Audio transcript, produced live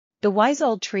The wise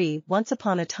old tree. Once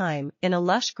upon a time, in a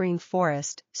lush green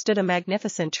forest, stood a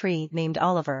magnificent tree named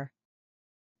Oliver.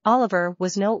 Oliver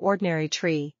was no ordinary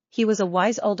tree, he was a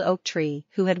wise old oak tree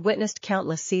who had witnessed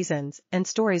countless seasons and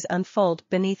stories unfold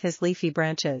beneath his leafy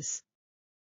branches.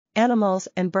 Animals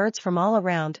and birds from all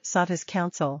around sought his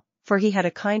counsel, for he had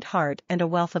a kind heart and a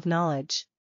wealth of knowledge.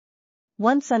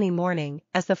 One sunny morning,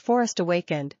 as the forest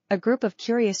awakened, a group of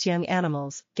curious young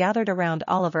animals gathered around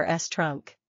Oliver's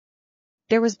trunk.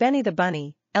 There was Benny the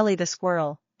bunny, Ellie the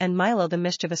squirrel, and Milo the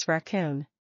mischievous raccoon.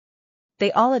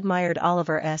 They all admired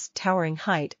Oliver's towering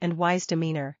height and wise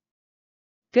demeanor.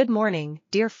 "Good morning,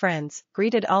 dear friends,"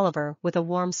 greeted Oliver with a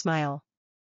warm smile.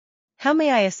 "How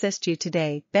may I assist you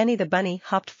today?" Benny the bunny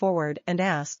hopped forward and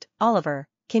asked. "Oliver,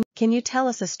 can you tell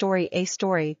us a story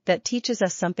that teaches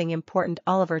us something important?"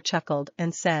 Oliver chuckled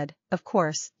and said, "Of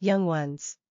course, young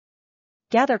ones.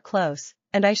 Gather close,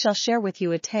 and I shall share with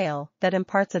you a tale that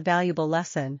imparts a valuable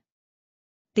lesson."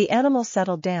 The animals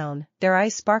settled down, their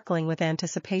eyes sparkling with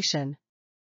anticipation.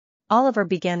 Oliver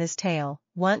began his tale.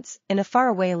 Once, in a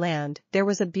faraway land, there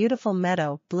was a beautiful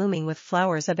meadow blooming with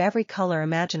flowers of every color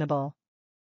imaginable.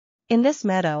 In this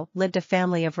meadow lived a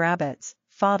family of rabbits,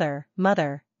 father,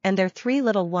 mother, and their 3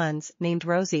 little ones named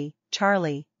Rosie,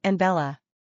 Charlie, and Bella.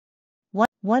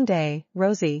 One day,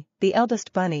 Rosie, the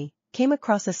eldest bunny, came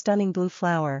across a stunning blue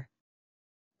flower.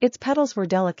 Its petals were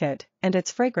delicate, and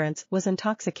its fragrance was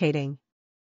intoxicating.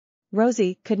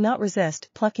 Rosie could not resist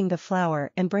plucking the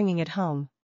flower and bringing it home.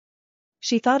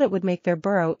 She thought it would make their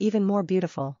burrow even more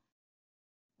beautiful.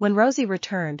 When Rosie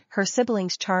returned, her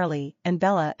siblings Charlie and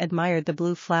Bella admired the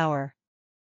blue flower.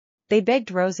 They begged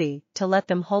Rosie to let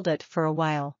them hold it for a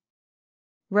while.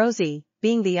 Rosie,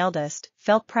 being the eldest,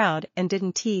 felt proud and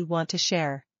didn't want to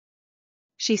share.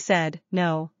 She said,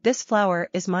 "No, this flower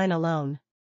is mine alone."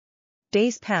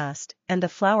 Days passed, and the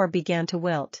flower began to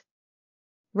wilt.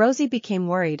 Rosie became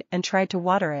worried and tried to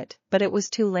water it, but it was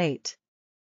too late.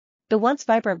 The once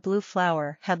vibrant blue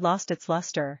flower had lost its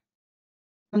luster.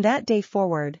 From that day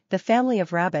forward, the family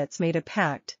of rabbits made a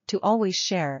pact to always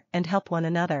share and help one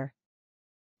another.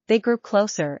 They grew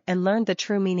closer and learned the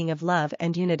true meaning of love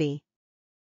and unity.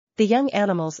 The young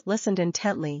animals listened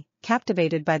intently,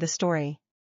 captivated by the story.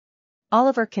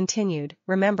 Oliver continued,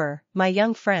 "Remember, my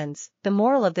young friends, the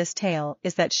moral of this tale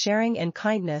is that sharing and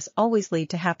kindness always lead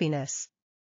to happiness.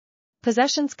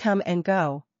 Possessions come and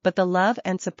go, but the love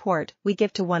and support we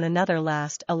give to one another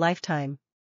last a lifetime."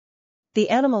 The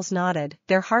animals nodded,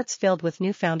 their hearts filled with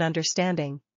newfound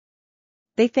understanding.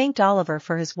 They thanked Oliver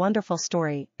for his wonderful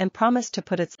story and promised to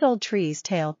put its old tree's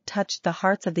tale touched the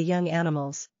hearts of the young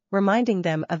animals, reminding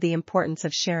them of the importance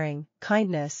of sharing,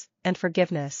 kindness, and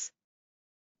forgiveness.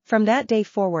 From that day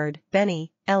forward,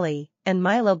 Benny, Ellie, and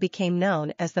Milo became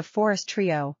known as the Forest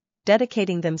Trio,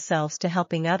 dedicating themselves to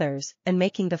helping others and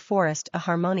making the forest a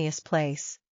harmonious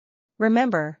place.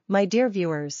 Remember, my dear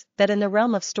viewers, that in the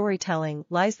realm of storytelling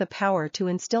lies the power to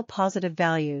instill positive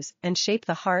values and shape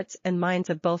the hearts and minds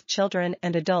of both children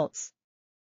and adults.